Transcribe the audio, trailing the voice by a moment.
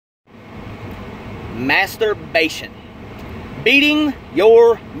masturbation, beating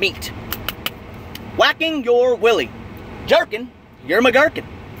your meat, whacking your willy, jerking your McGurkin,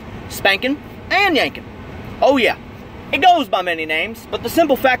 spanking and yanking. Oh yeah, it goes by many names, but the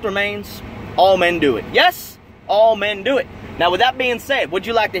simple fact remains, all men do it. Yes, all men do it. Now with that being said, would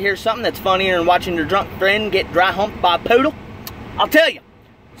you like to hear something that's funnier than watching your drunk friend get dry humped by a poodle? I'll tell you,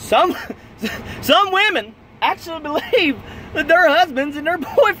 some women actually believe that their husbands and their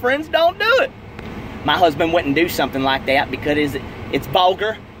boyfriends don't do it. My husband wouldn't do something like that because it's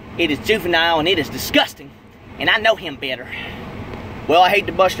vulgar, it is juvenile, and it is disgusting. And I know him better. Well, I hate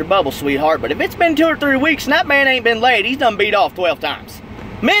to bust your bubble, sweetheart, but if it's been 2 or 3 weeks and that man ain't been laid, he's done beat off 12 times.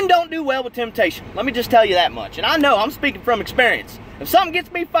 Men don't do well with temptation. Let me just tell you that much. And I know, I'm speaking from experience. If something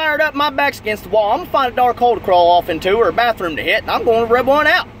gets me fired up, my back's against the wall, I'm going to find a dark hole to crawl off into or a bathroom to hit, and I'm going to rub one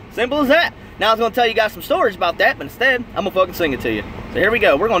out. Simple as that. Now, I was going to tell you guys some stories about that, but instead, I'm going to fucking sing it to you. So here we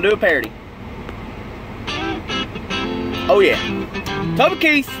go. We're going to do a parody. Oh, yeah. Toby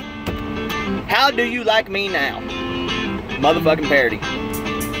Keith, how do you like me now? Motherfucking parody.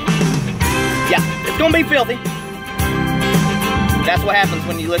 Yeah, it's going to be filthy. That's what happens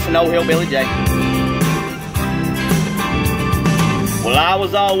when you listen to old Hillbilly J. Well, I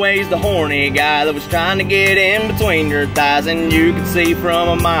was always the horny guy that was trying to get in between your thighs, and you could see from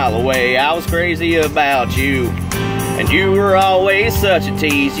a mile away I was crazy about you. And you were always such a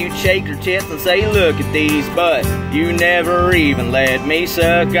tease. You'd shake your tits and say, look at these, but you never even let me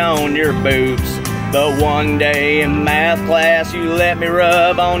suck on your boobs. But one day in math class you let me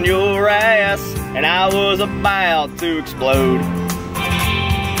rub on your ass, and I was about to explode.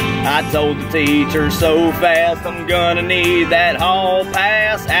 I told the teacher so fast I'm gonna need that hall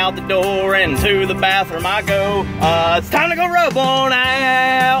pass. Out the door and to the bathroom I go. It's time to go rub one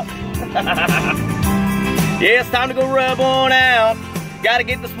out. Yeah, it's time to go rub one out. Gotta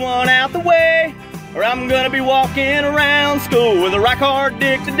get this one out the way, or I'm gonna be walking around school with a rock hard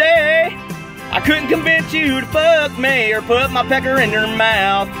dick today. I couldn't convince you to fuck me or put my pecker in your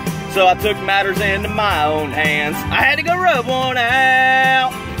mouth, so I took matters into my own hands. I had to go rub one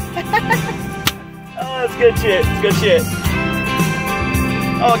out. Oh, that's good shit. It's good shit.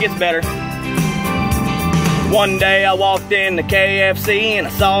 Oh, it gets better. One day I walked into KFC and I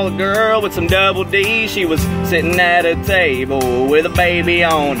saw a girl with some double D. She was sitting at a table with a baby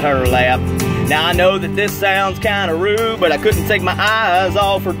on her lap. Now I know that this sounds kinda rude, but I couldn't take my eyes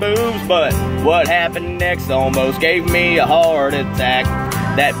off her boobs. But what happened next almost gave me a heart attack.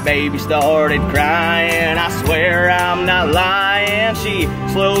 That baby started crying, I swear I'm not lying. She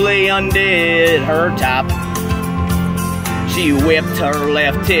slowly undid her top. She whipped her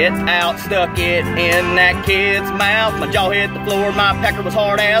left tit out, stuck it in that kid's mouth. My jaw hit the floor, my pecker was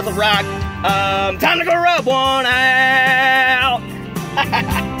hard as a rock. Time to go rub one out.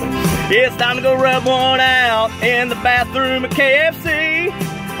 It's time to go rub one out in the bathroom at KFC.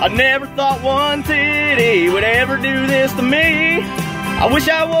 I never thought one titty would ever do this to me. I wish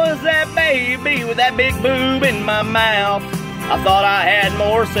I was that baby with that big boob in my mouth. I thought I had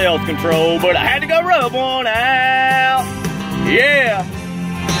more self-control, but I had to go rub one out. Yeah.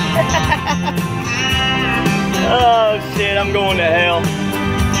 Oh shit, I'm going to hell.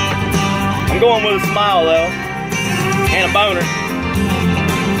 I'm going with a smile though, and a boner.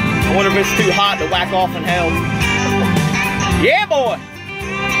 I wonder if it's too hot to whack off in hell. Yeah, boy.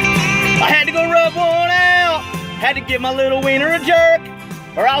 I had to go rub one out. Had to give my little wiener a jerk,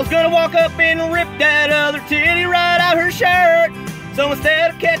 or I was gonna walk up and rip that other titty right out her shirt. So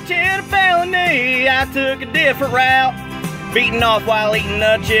instead of catching a felony, I took a different route, beating off while eating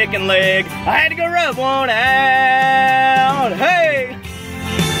a chicken leg. I had to go rub one out. Hey!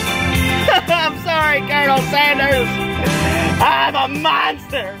 I'm sorry, Colonel Sanders. I'm a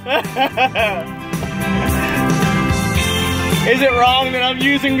monster. Is it wrong that I'm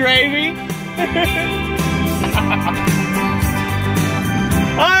using gravy?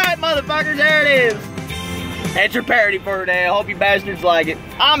 Alright, motherfuckers, there it is. That's your parody for today. I hope you bastards like it.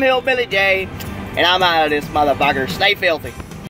 I'm Hillbilly J, and I'm out of this motherfucker. Stay filthy.